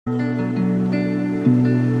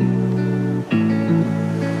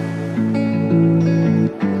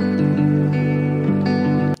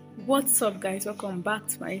What's up, guys? Welcome back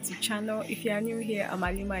to my YouTube channel. If you are new here, I'm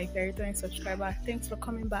Alima. If you're a returning subscriber, thanks for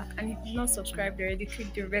coming back. And if you're not subscribed already,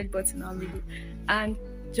 click the red button down below and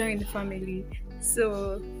join the family.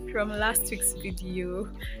 So from last week's video,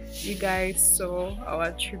 you guys saw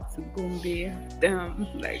our trip to Gombe.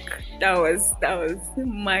 That was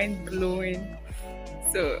mind blowing.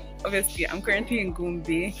 So obviously I'm currently in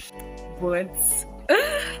Gombe, but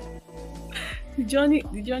the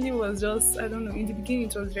journey was just, I don't know, in the beginning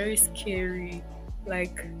it was very scary.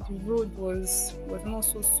 Like the road was not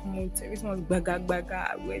so smooth. Everything was baga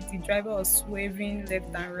where the driver was swerving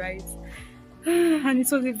left and right. And it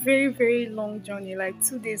was a very, very long journey, like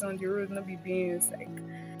 2 days on the road, not be beans. Like,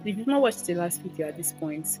 if you've not watched the last video at this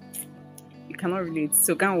point, you cannot relate.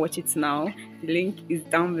 So go and watch it now. The link is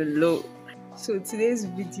down below. So today's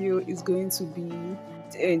video is going to be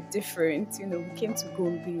different. You know, we came to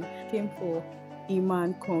Gombe, came for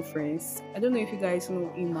IMAN conference. I don't know if you guys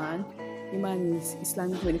know IMAN. IMAN is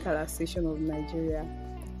Islamic Medical Association of Nigeria.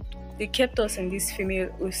 They kept us in this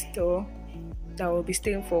female hostel that we'll be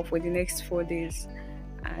staying for the next 4 days,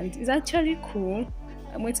 and it's actually cool.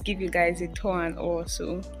 I'm going to give you guys a tour and all,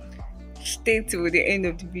 so stay till the end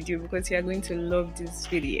of the video because you are going to love this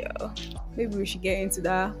video. Maybe we should get into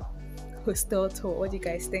that hostel tour. What do you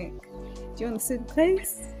guys think? Do you want to see the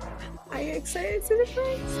place? Are you excited to see the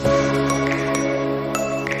place?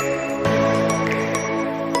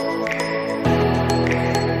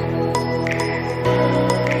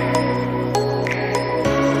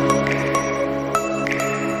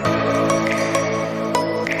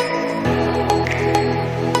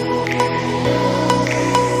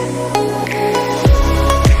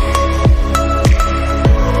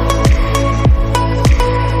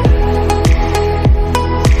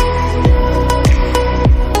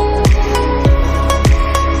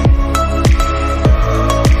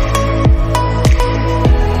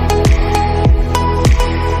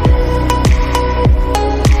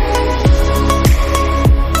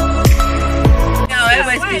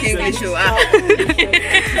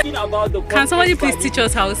 Can somebody please teach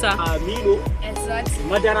us Hausa?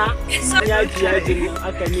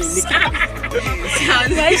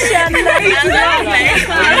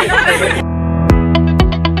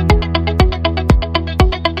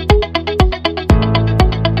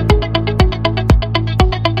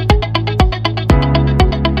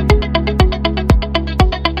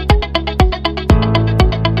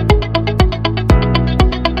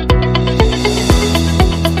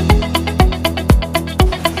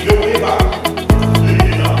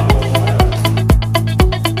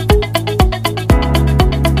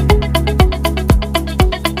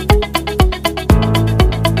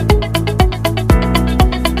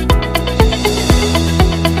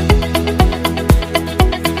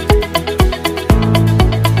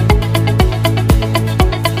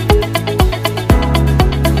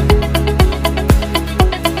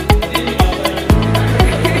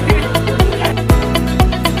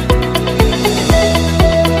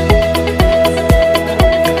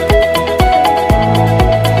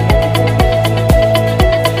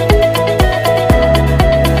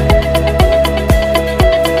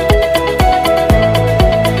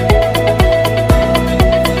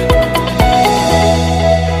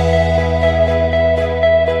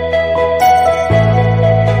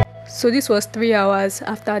 So this was 3 hours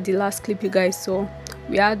after the last clip you guys saw.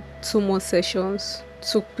 We had 2 more sessions,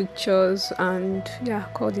 took pictures, and yeah,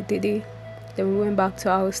 called it a day. Then we went back to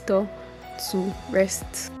our hostel to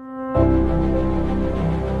rest.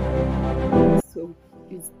 So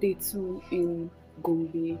it's day 2 in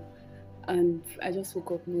Gombe, and I just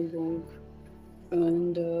woke up no long,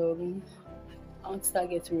 and I want to start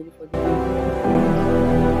getting ready for the day.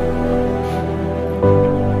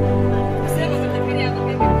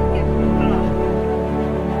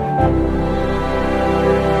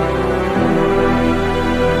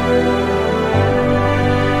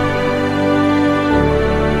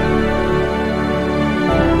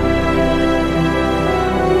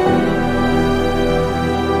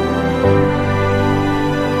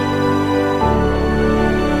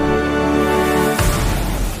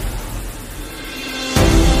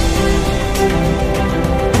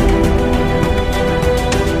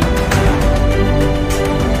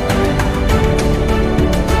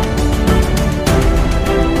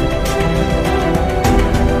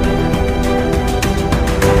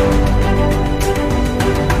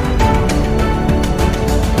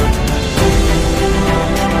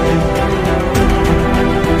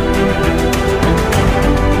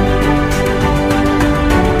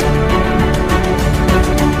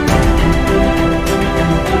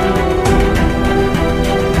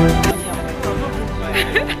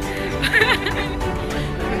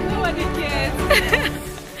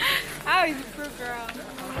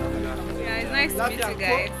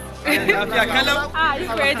 Ah, you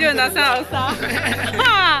already understand Hausa.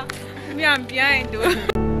 Me, I'm behind though.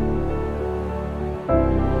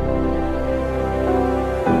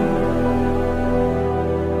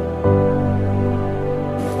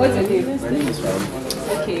 What's your name? My name is Ram.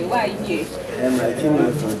 Okay, why are you here? I came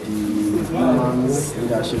here for the IMAN's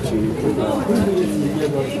leadership training program at the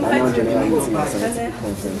IMAN General Meeting and Scientific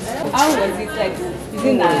Conference. How was it like? Is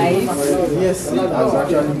it nice? Yes, it has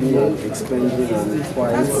actually been explaining and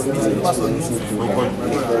quite experiencing program.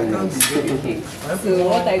 It's very nice. Okay. So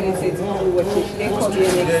what are you going to say to people watching? Should they come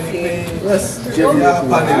here next year? Yes, definitely.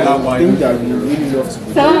 I think that we really love to be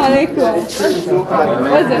Salam alaikum.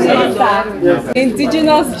 What's the name, sir?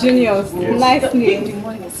 Indigenous Juniors. Nice name.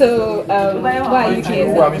 So, why are you here?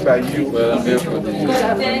 Well, I'm here for the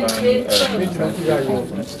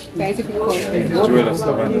Scientific conference. Jewel of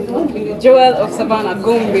Savannah. In the Jewel of Savannah,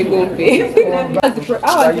 Gombe, Gombe.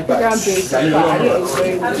 How has the program been so far? Are you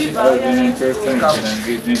enjoying it? It's been interesting and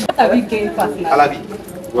engaging. What have you gained personally?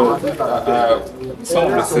 Well, some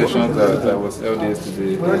of the sessions that was held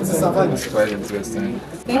yesterday was quite interesting.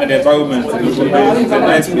 And the environment is a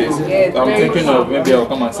nice place. I'm thinking of maybe I'll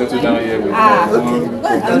come and settle down here with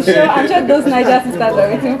I'm sure those Niger sisters are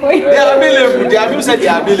waiting for you. They are available. They have said they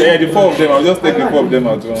are available. Yeah, the four of them. I'll just take the four of them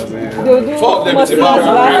at once. They'll do Four of them is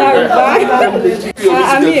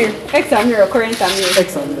Amir, ex-Amir or current Amir?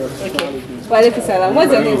 Ex-Amir. Okay. Walaikum salam.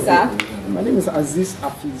 What's your name, sir? My name is Aziz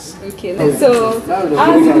Hafiz. Okay, so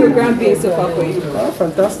how's the program been so far for you?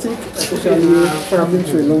 Fantastic, especially traveling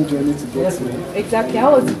through a long journey to get here. Exactly,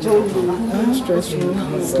 how was the journey? Stressful,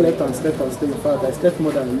 slept and slept and slept. In fact, I slept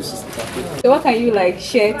more than I used to sleep. So what can you like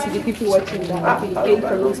share to the people watching that have been gained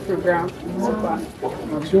from this program so far?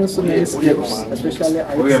 I've shown so many skills, especially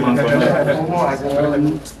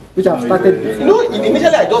which I've started before. No, initially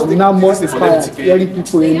I just think now most inspired, hearing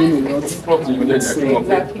people aiming a lot.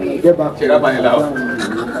 Exactly. Get back to Niger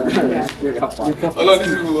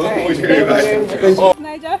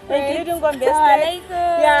friends.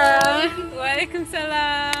 Yeah. Walaikum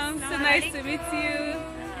salam. So nice to meet you.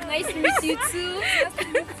 Nice to meet you too. Nice to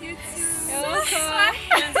meet you too.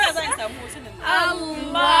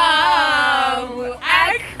 Allahu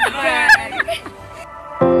Akbar.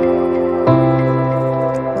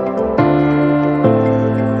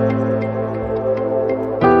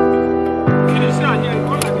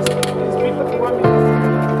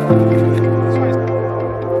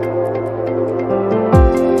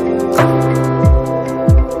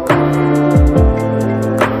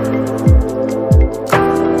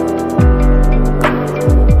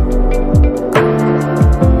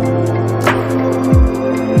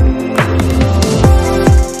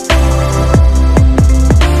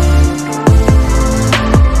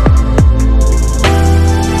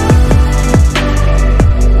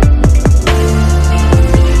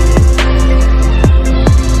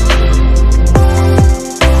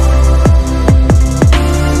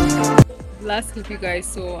 Last clip you guys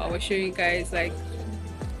saw, I was showing you guys like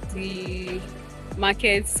the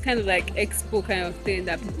markets, kind of like expo kind of thing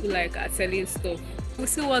that people like are selling stuff. We'll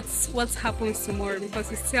see what happens tomorrow because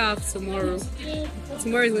we still have tomorrow.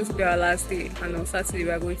 Tomorrow is going to be our last day, and on Saturday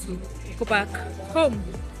we are going to go back home.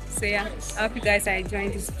 So yeah, I hope you guys are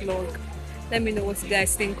enjoying this vlog. Let me know what you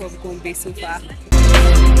guys think of Gombe so far.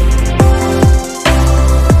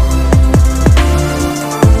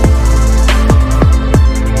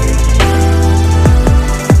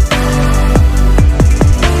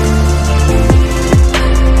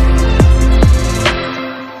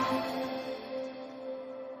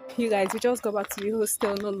 You guys, we just got back to the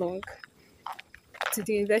hostel not long, to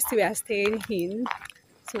the university we are staying in.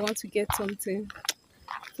 So we want to get something.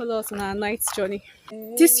 Follow us on our night journey.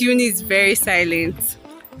 This uni is very silent,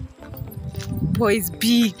 but it's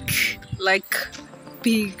big, like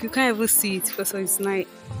big. You can't even see it because it's night.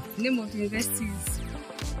 The name of the university is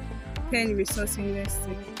Penn Resource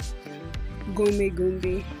University,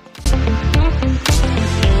 Gombe.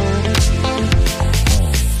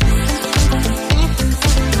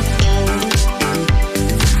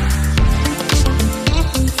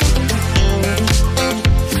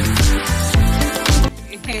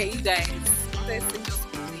 Hey, you guys,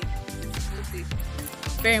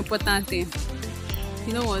 very important thing.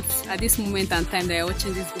 You know what? At this moment and time that you're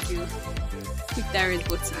watching this video, click that red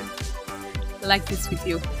button, like this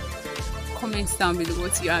video, comment down below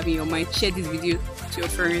what you have in your mind, share this video to your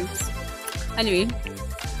friends. Anyway,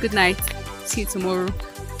 good night. See you tomorrow.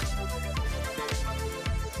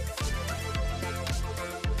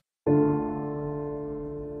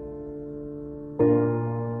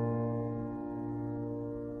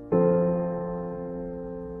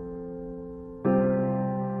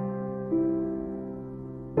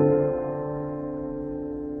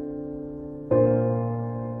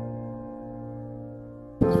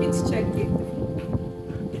 going to check it.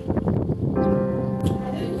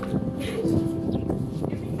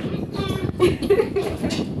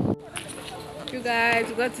 You guys,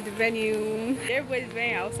 we got to the venue. Everybody's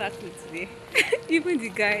wearing Hausa clothes today. Even the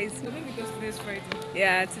guys. So maybe because today's Friday.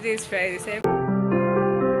 Yeah, today's Friday. So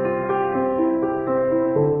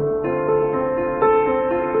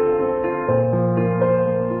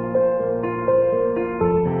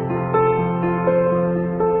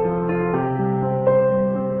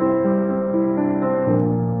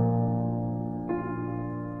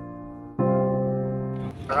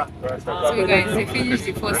so you guys, they finished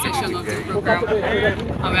the first section of the program and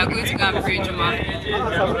we are going to go and pray Juma.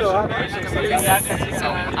 So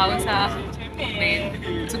Hausa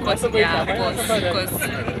men took us in their bus because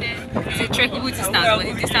it's a trekkable distance, but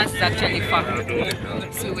the distance is actually far.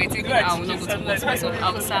 So we're taking our not go to mosque because of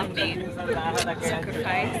Hausa men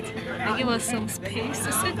sacrificed and give us some space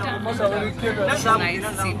to sit down. Which is nice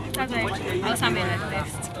to see. That's why Hausa men are the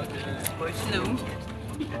best. No.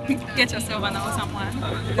 Get yourself an awesome one.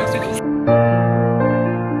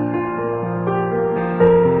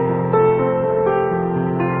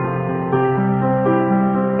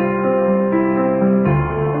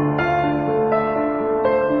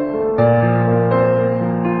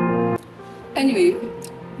 Anyway,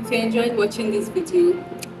 if you enjoyed watching this video,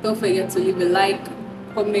 don't forget to leave a like,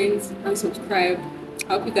 comment, and subscribe.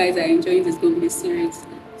 I hope you guys are enjoying this Gombe series.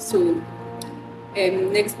 So,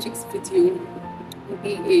 next week's video will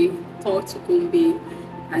be a tour to Gombe,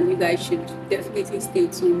 and you guys should definitely stay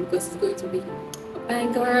tuned because it's going to be a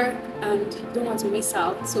banger and you don't want to miss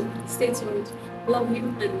out. So stay tuned. Love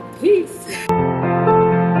you and peace.